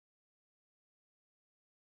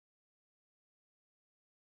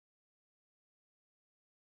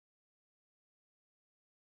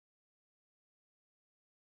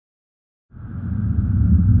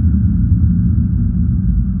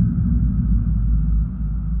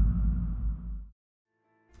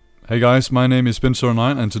Hey guys, my name is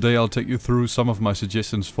SPYN and today I'll take you through some of my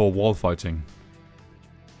suggestions for wall fighting.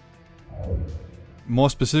 More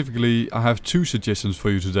specifically, I have two suggestions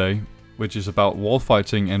for you today, which is about wall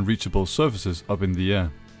fighting and reachable surfaces up in the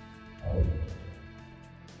air.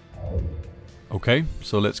 Okay,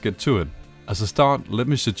 so let's get to it. As a start, let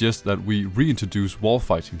me suggest that we reintroduce wall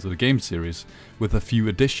fighting to the game series with a few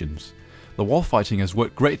additions. The wall fighting has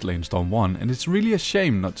worked greatly in Storm 1 and it's really a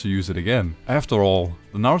shame not to use it again. After all,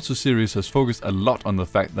 the Naruto series has focused a lot on the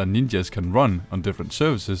fact that ninjas can run on different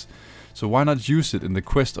surfaces, so why not use it in the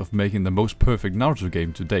quest of making the most perfect Naruto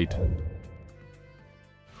game to date?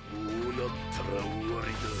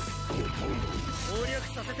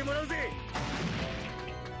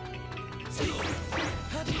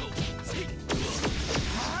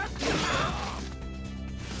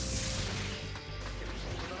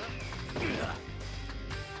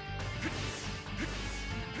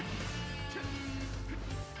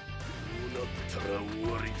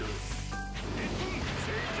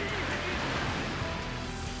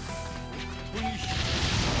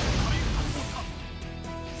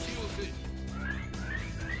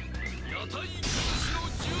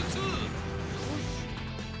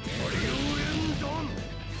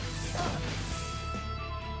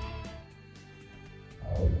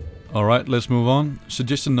 Alright, let's move on.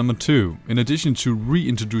 Suggestion number 2. In addition to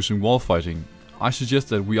reintroducing wall fighting, I suggest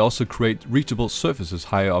that we also create reachable surfaces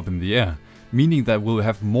higher up in the air, meaning that we'll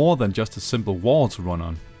have more than just a simple wall to run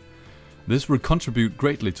on. This will contribute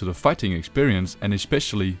greatly to the fighting experience and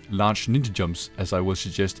especially large ninja jumps, as I will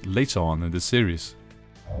suggest later on in this series.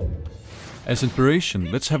 As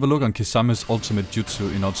inspiration, let's have a look on Kisame's ultimate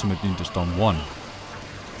jutsu in Ultimate Ninja Storm 1.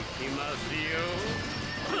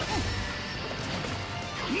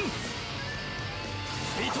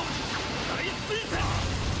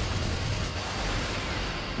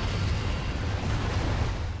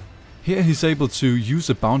 Here he's able to use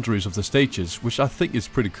the boundaries of the stages, which I think is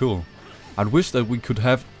pretty cool. I'd wish that we could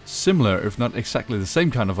have similar, if not exactly the same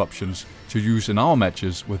kind of options to use in our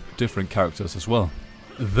matches with different characters as well.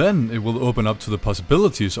 Then it will open up to the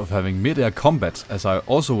possibilities of having mid-air combat, as I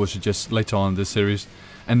also will suggest later on in this series,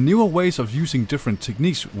 and newer ways of using different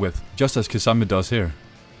techniques with, just as Kisame does here.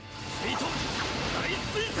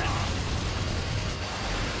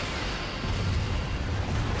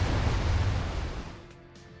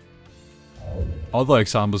 Other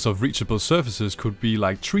examples of reachable surfaces could be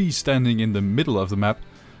like trees standing in the middle of the map,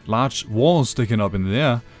 large walls sticking up in the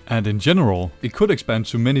air, and in general, it could expand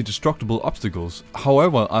to many destructible obstacles.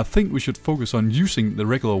 However, I think we should focus on using the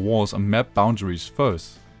regular walls and map boundaries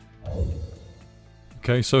first.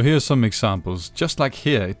 Okay, so here's some examples. Just like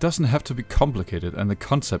here, it doesn't have to be complicated and the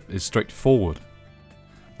concept is straightforward.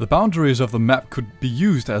 The boundaries of the map could be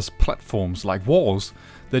used as platforms like walls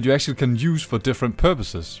that you actually can use for different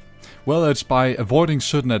purposes. Whether it's by avoiding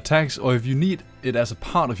certain attacks or if you need it as a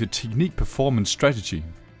part of your technique performance strategy.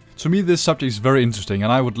 To me this subject is very interesting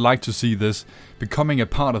and I would like to see this becoming a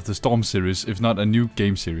part of the Storm series, if not a new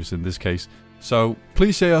game series in this case. So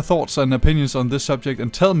please share your thoughts and opinions on this subject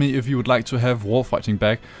and tell me if you would like to have wall fighting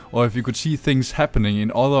back or if you could see things happening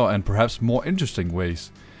in other and perhaps more interesting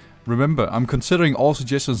ways. Remember, I'm considering all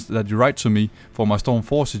suggestions that you write to me for my Storm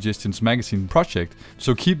 4 Suggestions magazine project,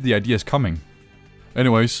 so keep the ideas coming.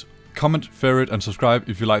 Anyways, comment, favorite and subscribe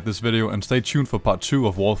if you like this video and stay tuned for part 2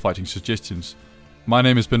 of wall fighting suggestions. My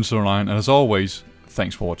name is SPYN and as always,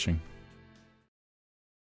 thanks for watching.